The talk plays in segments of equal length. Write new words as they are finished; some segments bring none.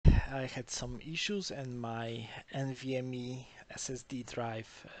I had some issues and my NVMe SSD drive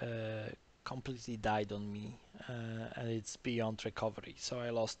completely died on me, and it's beyond recovery. So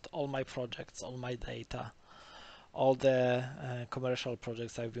I lost all my projects, all my data, all the commercial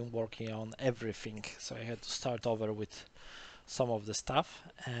projects I've been working on, everything. So I had to start over with some of the stuff.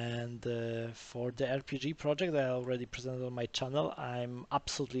 And for the RPG project that I already presented on my channel, I'm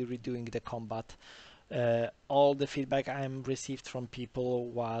absolutely redoing the combat. All the feedback I'm received from people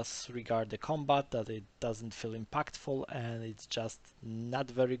was regarding the combat, that it doesn't feel impactful and it's just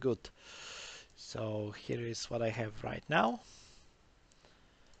not very good. So here is what I have right now.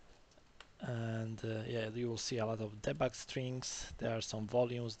 And yeah, you will see a lot of debug strings. There are some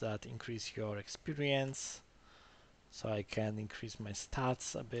volumes that increase your experience, so I can increase my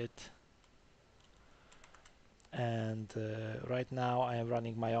stats a bit. And right now I am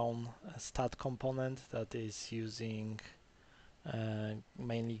running my own stat component that is using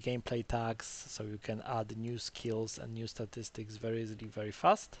mainly gameplay tags, so you can add new skills and new statistics very easily, very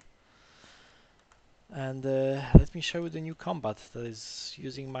fast. And let me show you the new combat that is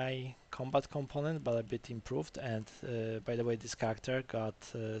using my combat component but a bit improved. And by the way, this character got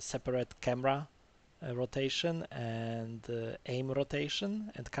separate camera rotation and aim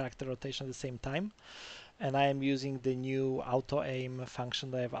rotation and character rotation at the same time. And I am using the new auto aim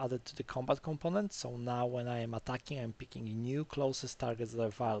function that I've added to the combat component. So now when I am attacking, I'm picking new closest targets that are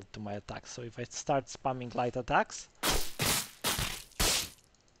valid to my attack. So if I start spamming light attacks,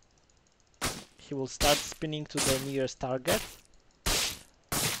 he will start spinning to the nearest target.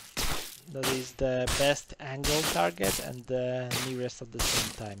 That is the best angle target and the nearest at the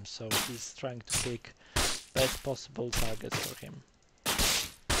same time. So he's trying to pick best possible targets for him.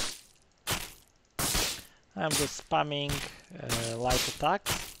 I'm just spamming light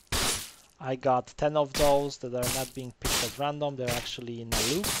attacks. I got 10 of those that are not being picked at random, they're actually in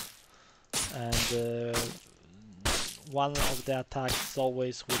a loop. And one of the attacks is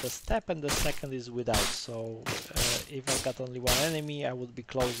always with a step and the second is without. So if I got only one enemy, I would be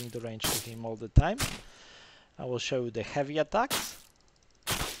closing the range to him all the time. I will show you the heavy attacks.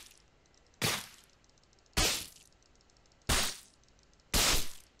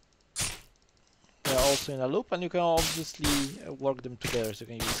 They're also in a loop, and you can obviously work them together. So you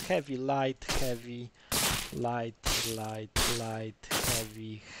can use heavy, light, heavy, light, light, light,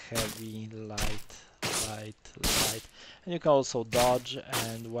 heavy, heavy, light, light, light. And you can also dodge,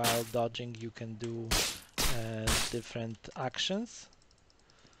 and while dodging you can do different actions.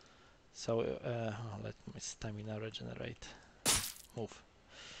 So let my stamina regenerate. Move.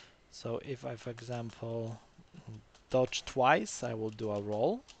 So if I, for example, dodge twice, I will do a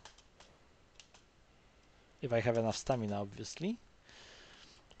roll. If I have enough stamina, obviously.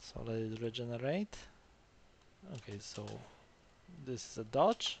 So let it regenerate. Okay, so this is a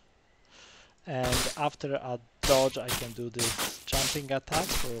dodge. And after a dodge, I can do this jumping attack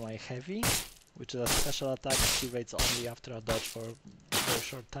for my heavy, which is a special attack, activates only after a dodge for a very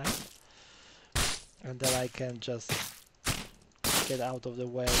short time. And then I can just get out of the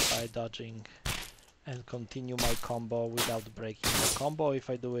way by dodging and continue my combo without breaking the combo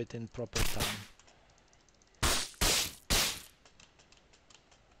if I do it in proper time.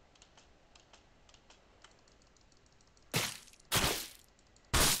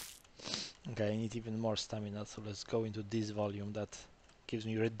 Okay, I need even more stamina, so let's go into this volume that gives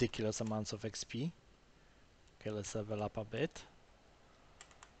me ridiculous amounts of XP. Okay, let's level up a bit.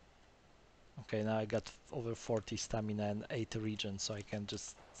 Okay, now I got over 40 stamina and 8 regen, so I can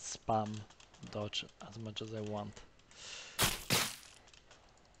just spam dodge as much as I want.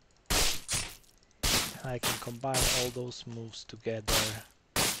 I can combine all those moves together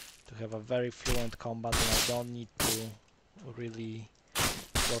to have a very fluent combat, and I don't need to really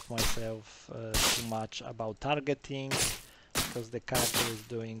work myself too much about targeting, because the character is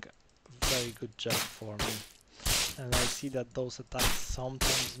doing a very good job for me. And I see that those attacks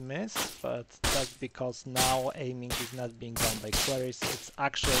sometimes miss, but that's because now aiming is not being done by queries, it's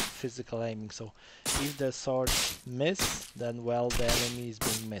actual physical aiming. So if the swords miss, then well, the enemy is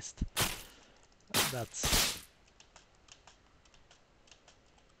being missed. That's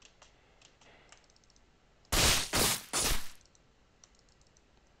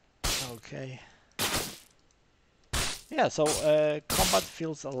okay. Yeah, so combat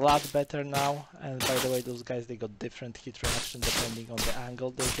feels a lot better now, and by the way, those guys, they got different hit reaction depending on the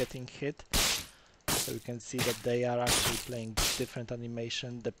angle they're getting hit. So you can see that they are actually playing different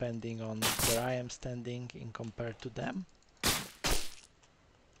animation depending on where I am standing in compared to them.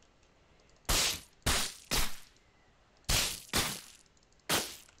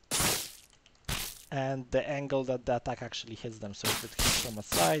 and the angle that the attack actually hits them. So if it hits from a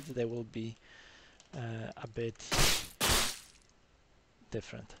side, they will be a bit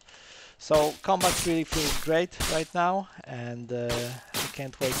different. So combat really feels great right now, and I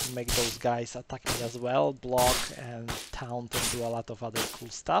can't wait to make those guys attack me as well, block and taunt and do a lot of other cool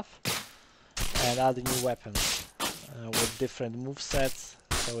stuff, and add new weapons with different movesets,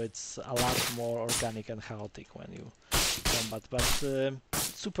 so it's a lot more organic and chaotic when you combat, but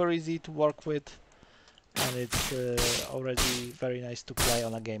super easy to work with, and it's already very nice to play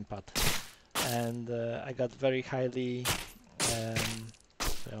on a gamepad. And I got very highly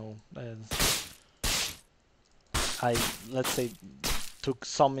I, let's say, took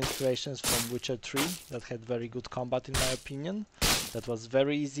some inspirations from Witcher 3 that had very good combat in my opinion. That was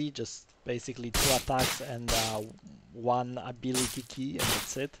very easy, just basically 2 attacks and 1 ability key, and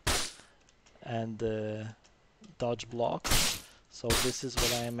that's it. And dodge block. So this is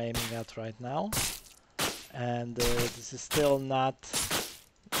what I am aiming at right now. And this is still not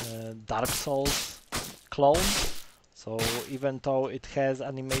Dark Souls clone. So even though it has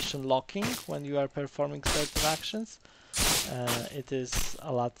animation locking when you are performing certain actions, it is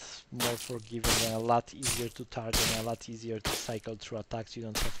a lot more forgiving and a lot easier to target and a lot easier to cycle through attacks. You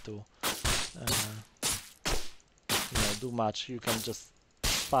don't have to do much. You can just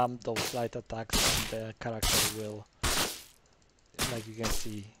spam those light attacks and the character will, like you can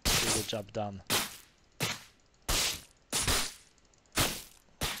see, do the job done.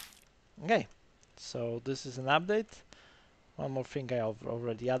 Okay, so this is an update. One more thing I have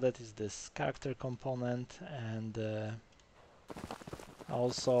already added is this character component, and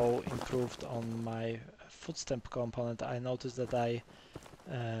also improved on my footstep component. I noticed that I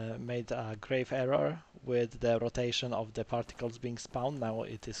made a grave error with the rotation of the particles being spawned. Now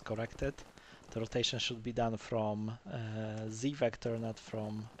it is corrected. The rotation should be done from Z vector, not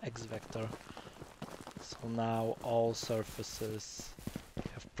from X vector. So now all surfaces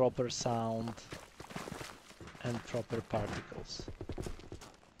have proper sound and proper particles.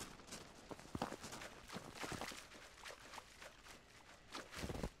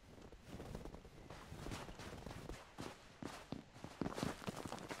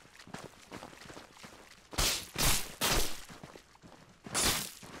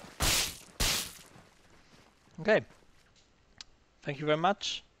 Okay, thank you very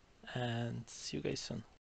much, and see you guys soon.